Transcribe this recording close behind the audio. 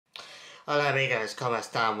Hola amigos, ¿cómo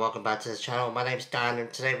están? Welcome back to the channel. My name's Dan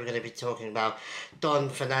and today we're going to be talking about Don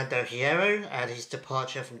Fernando Hierro and his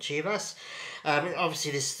departure from Chivas.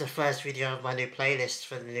 Obviously this is the first video of my new playlist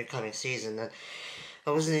for the new coming season, and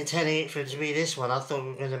I wasn't intending it for it to be this one. I thought we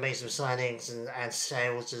were going to make some signings and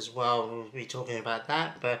sales as well. We'll be talking about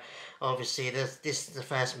that, but obviously this is the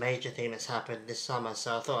first major thing that's happened this summer,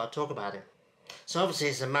 so I thought I'd talk about it. So obviously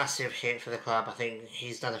it's a massive hit for the club. I think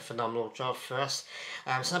he's done a phenomenal job for us.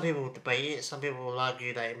 Some people will debate it. Some people will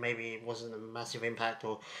argue that maybe it wasn't a massive impact,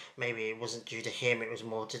 or maybe it wasn't due to him. It was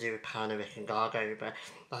more to do with Paunovic and Gargo. But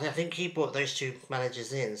I think he brought those two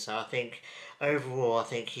managers in. So I think overall, I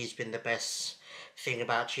think he's been the best thing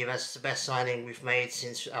about Chivas. It's the best signing we've made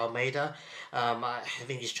since Almeida. I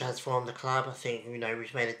think he's transformed the club. I think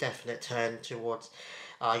we've made a definite turn towards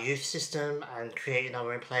our youth system and creating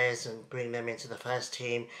our own players and bring them into the first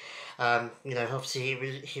team.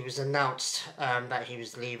 Obviously he was announced that he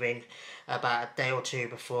was leaving about a day or two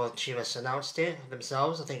before Chivas announced it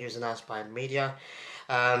themselves. I think it was announced by the media.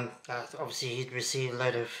 Obviously he'd received a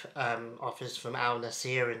load of offers from Al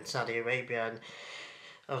Nasser in Saudi Arabia, and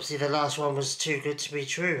obviously the last one was too good to be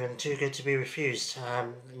true and too good to be refused.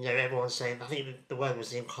 Everyone's saying, I think the word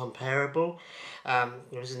was incomparable.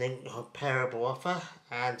 It was an incomparable offer,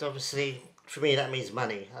 and obviously for me that means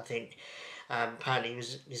money. I think apparently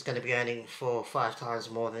he's going to be earning 4 or 5 times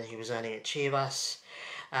more than he was earning at Chivas.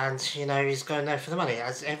 And he's going there for the money,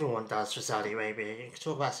 as everyone does for Saudi Arabia. You can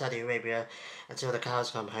talk about Saudi Arabia until the cows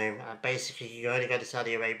come home. Basically, you only go to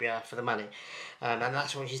Saudi Arabia for the money, and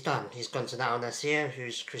that's what he's done. He's gone to Al Nasser,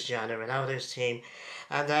 who's Cristiano Ronaldo's team,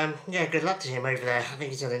 and yeah, good luck to him over there. I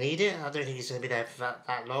think he's going to need it. I don't think he's going to be there for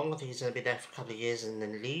that long. I think he's going to be there for a couple of years and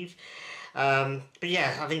then leave. But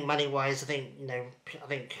yeah, I think money wise, I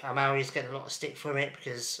think Amari's getting a lot of stick from it,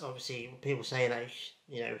 because obviously people saying that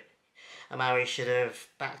Amari should have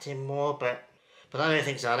backed him more, but I don't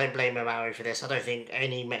think so. I don't blame Amari for this. I don't think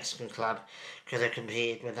any Mexican club could have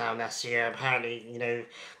competed with Al Nassr. Apparently,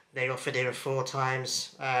 they offered him 4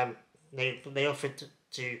 times. They offered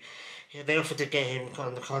to they offered to get him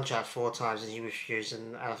on the contract 4 times, and he refused.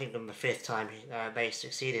 And I think on the fifth time they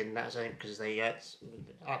succeeded, and that was only because they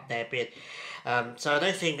upped their bid. So I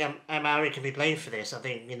don't think Amari can be blamed for this. I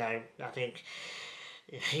think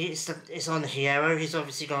it's on Hierro. He's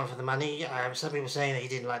obviously gone for the money. Some people saying that he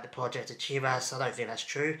didn't like the project at Chivas. I don't think that's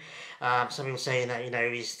true. Some people saying that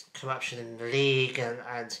he's corruption in the league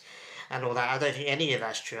and all that. I don't think any of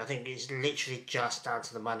that's true. I think it's literally just down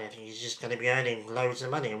to the money. I think he's just going to be earning loads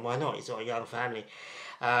of money, and why not? He's got a young family.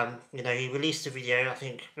 He released a video. I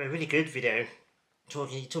think a really good video.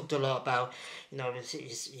 He talked a lot about,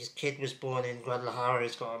 his kid was born in Guadalajara.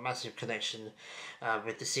 He's got a massive connection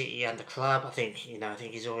with the city and the club. I think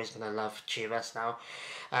he's always going to love Chivas now.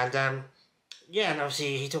 And yeah, and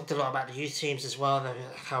obviously he talked a lot about the youth teams as well,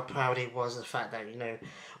 how proud he was of the fact that,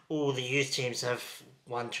 all the youth teams have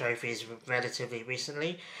won trophies relatively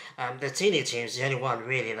recently. The senior team's the only one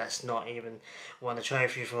really that's not even won a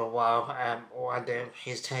trophy for a while, or under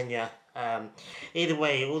his tenure. Either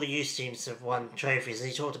way, all the youth teams have won trophies, and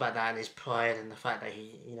he talked about that and his pride and the fact that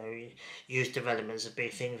youth development is a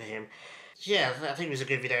big thing for him. Yeah, I think it was a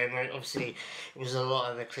good video. Obviously, it was a lot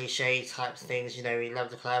of the cliche type things. He loved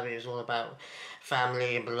the club. It was all about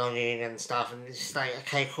family and belonging and stuff. And it's just like,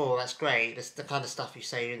 okay, cool, that's great. That's the kind of stuff you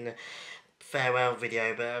say in the farewell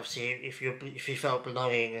video. But obviously, if you felt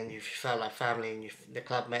belonging and if you felt like family and the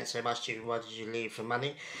club meant so much to you, why did you leave for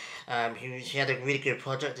money? He had a really good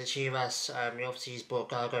project at Chivas. He's brought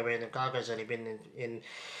Gargo in, and Gargo's only been in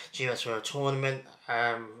Chivas for a tournament.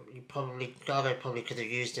 Gargo probably could have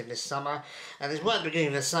used him this summer, and it's right at the beginning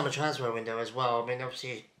of the summer transfer window as well.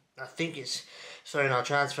 I think it's throwing our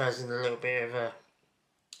transfers in a little bit of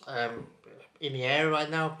a in the air right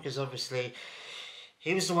now, because obviously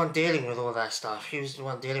he was the one dealing with all that stuff. He was the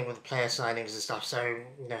one dealing with the player signings and stuff. So,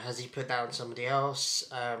 has he put that on somebody else?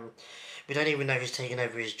 We don't even know who's taken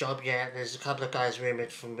over his job yet. There's a couple of guys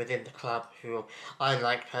rumoured from within the club who I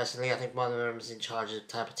like personally. I think one of them is in charge of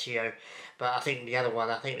Tapatio. But I think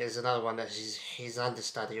there's another one that he's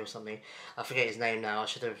understudy or something. I forget his name now. I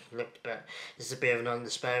should have looked, but it's a bit of an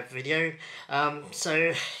on-the-spur video.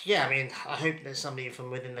 So, yeah, I hope that somebody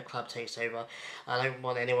from within the club takes over. I don't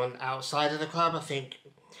want anyone outside of the club.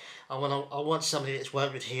 I want somebody that's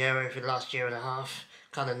worked with Hierro for the last year and a half,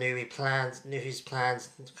 kind of knew his plans,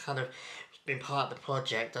 kind of been part of the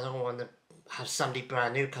project. I don't want to have somebody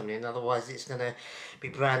brand new coming in, otherwise it's going to be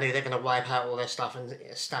brand new. They're going to wipe out all their stuff and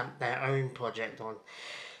stamp their own project on.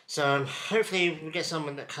 So hopefully we get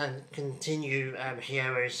someone that can continue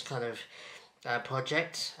Hierro's kind of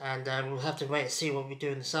project, and we'll have to wait and see what we do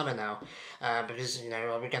in the summer now, because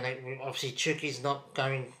are we gonna obviously Chuky's not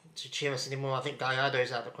going to Chivas anymore. I think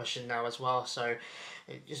Gallardo's out of the question now as well, so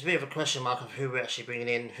it's a bit of a question mark of who we're actually bringing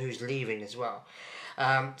in, who's leaving as well.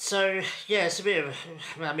 So yeah, it's a bit of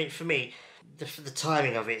I mean, for me, the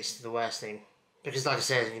timing of it is the worst thing. Because, like I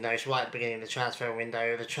said, it's right at the beginning of the transfer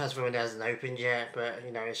window. The transfer window hasn't opened yet, but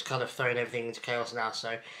it's kind of thrown everything into chaos now.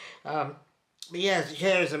 So, but yeah,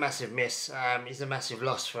 here is a massive miss. He's a massive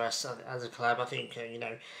loss for us as a club. I think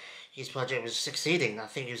his project was succeeding. I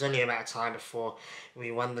think it was only a matter of time before we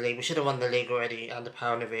won the league. We should have won the league already under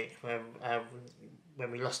Paunovic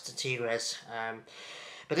when we lost to Tigres.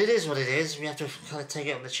 But it is what it is. We have to kind of take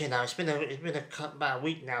it on the chin now. It's been about a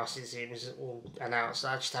week now since it was all announced.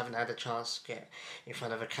 I just haven't had a chance to get in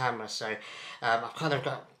front of a camera. So I've kind of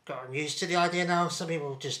gotten used to the idea now. Some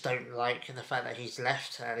people just don't like the fact that he's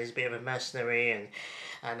left and he's a bit of a mercenary,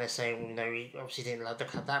 and they're saying he obviously didn't love the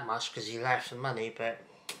club that much because he left for money, but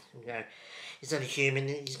he's only human.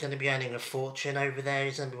 He's going to be earning a fortune over there.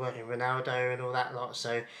 He's going to be working with Ronaldo and all that lot.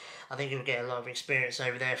 So I think he'll get a lot of experience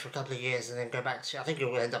over there for a couple of years and then go back to... I think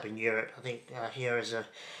he'll end up in Europe. I think Hierro is a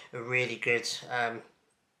really good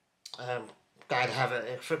guy to have at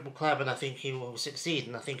a football club, and I think he will succeed,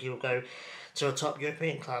 and I think he will go to a top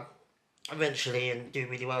European club eventually and do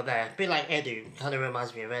really well there. A bit like Edu. Kind of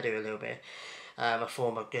reminds me of Edu a little bit. A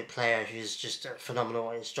former good player who's just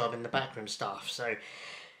phenomenal at his job in the backroom staff. So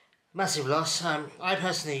massive loss. I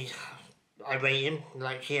personally, I rate him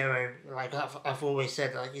like Hierro. Like I've always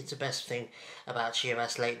said, like it's the best thing about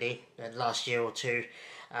Chivas lately, the last year or two,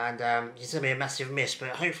 and he's gonna be a massive miss. But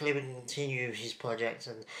hopefully we can continue his project,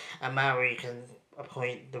 and Maori can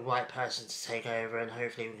appoint the right person to take over, and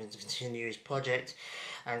hopefully we can continue his project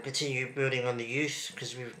and continue building on the youth,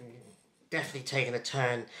 because we've definitely taken a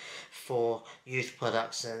turn for youth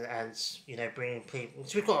products and bringing people.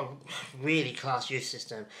 So we've got a really class youth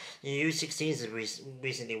system. The U16s have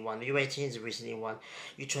recently won, the U18s have recently won,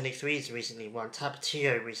 U23s have recently won,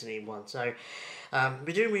 Tapatio recently won. So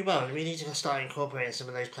we're doing really well. We need to start incorporating some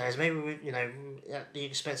of those players. Maybe at the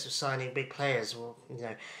expense of signing big players. Well,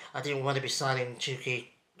 I didn't want to be signing Chuky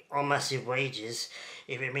on massive wages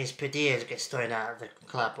if it means Padilla gets thrown out of the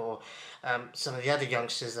club, or some of the other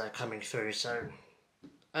youngsters that are coming through. So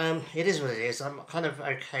it is what it is. I'm kind of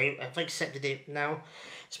okay. I've accepted it now.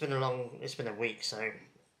 It's been a week, so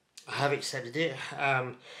I have accepted it.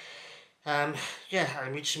 Yeah,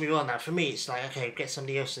 and we just move on now. For me, it's like, okay, get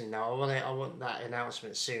somebody else in now. I want that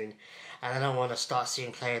announcement soon, and then I want to start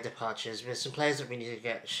seeing player departures. There's some players that we need to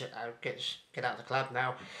get out of the club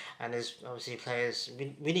now, and there's obviously players.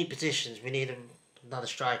 We need positions. We need another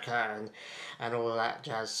striker and all of that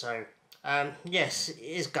jazz. So yes, it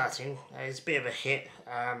is gutting. It's a bit of a hit,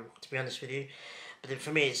 to be honest with you. But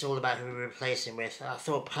for me, it's all about who we replace him with. I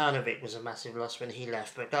thought Paunovic was a massive loss when he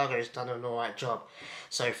left, but Gargo's done an alright job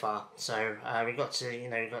so far. So we got to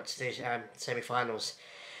the semi-finals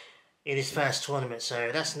in his first tournament.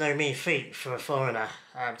 So that's no mean feat for a foreigner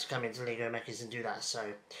to come into Liga MX and do that. So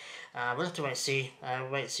we'll have to wait and see.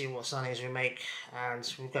 Wait and see what signings we make,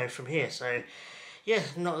 and we'll go from here. So yeah,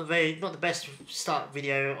 not the best start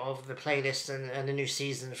video of the playlist and the new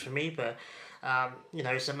season for me, but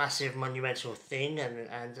it's a massive monumental thing,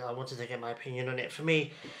 and I wanted to get my opinion on it. For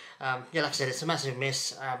me, yeah, like I said, it's a massive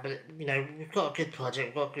miss, but we've got a good project,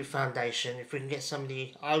 we've got a good foundation. If we can get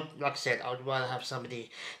somebody, like I said, I'd rather have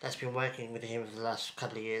somebody that's been working with him for the last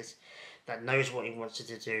couple of years, that knows what he wanted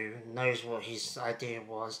to do, knows what his idea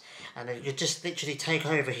was, and then you just literally take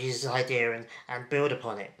over his idea and build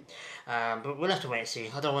upon it. But we'll have to wait and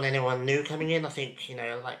see. I don't want anyone new coming in. I think,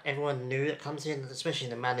 like everyone new that comes in, especially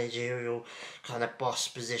in the managerial kind of boss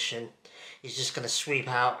position, is just going to sweep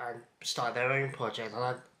out and start their own project. And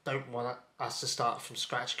I don't want us to start from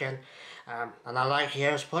scratch again. And I like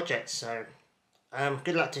Hierro's project, so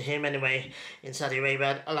good luck to him anyway in Saudi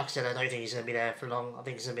Arabia. Like I said, I don't think he's going to be there for long. I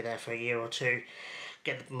think he's going to be there for a year or two,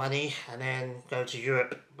 get the money, and then go to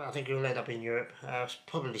Europe. But I think he'll end up in Europe,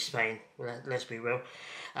 probably Spain, let's be real.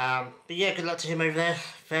 But yeah, good luck to him over there.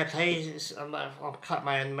 Fair play. I've cut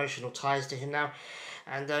my emotional ties to him now.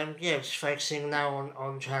 And yeah, just focusing now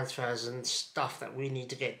on transfers and stuff that we need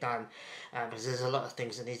to get done. Because there's a lot of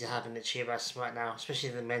things that need to happen at Chivas right now, especially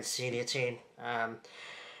the men's senior team.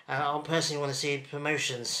 I personally want to see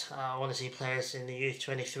promotions. I want to see players in the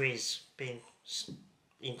U23s being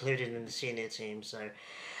included in the senior team. So,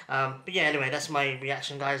 but yeah, anyway, that's my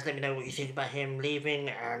reaction, guys. Let me know what you think about him leaving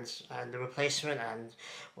and the replacement and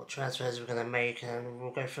what transfers we're going to make, and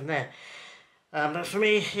we'll go from there. But for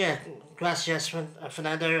me, yeah, gracias,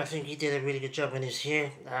 Fernando. I think he did a really good job when he was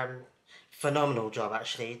here. phenomenal job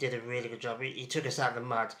actually. He did a really good job. He took us out of the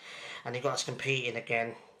mud, and he got us competing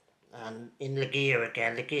again, and in Ligia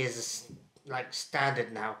again. Ligia is like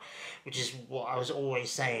standard now, which is what I was always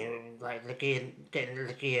saying. Like Ligia, getting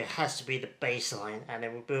Ligia has to be the baseline, and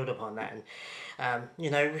then we build upon that. And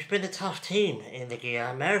we've been a tough team in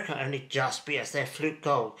Ligia. America only just beat us. Their fluke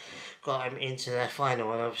goal got them into their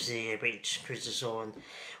final, and obviously they beat Cruz Azul and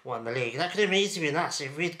won the league. That could have easily been us.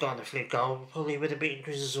 If we'd gotten the fluke goal, we probably would have beaten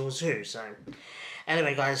Cruz Azul too. So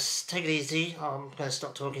anyway, guys, take it easy. I'm going to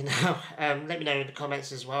stop talking now. Let me know in the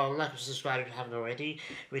comments as well. Like and subscribe if you haven't already.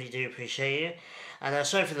 Really do appreciate it. And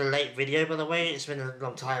sorry for the late video, by the way. It's been a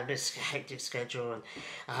long time. It's a hectic schedule, and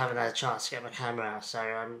I haven't had a chance to get my camera out. So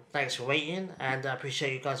thanks for waiting, and I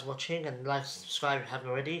appreciate you guys watching. And like and subscribe if you haven't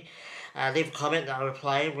already. Leave a comment that I'll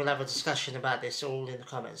reply. We'll have a discussion about this all in the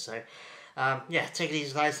comments. So yeah, take it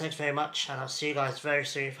easy, guys. Thanks very much, and I'll see you guys very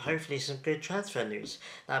soon for hopefully some good transfer news.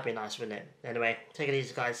 That'd be nice, wouldn't it? Anyway, take it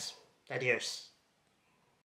easy, guys. Adios.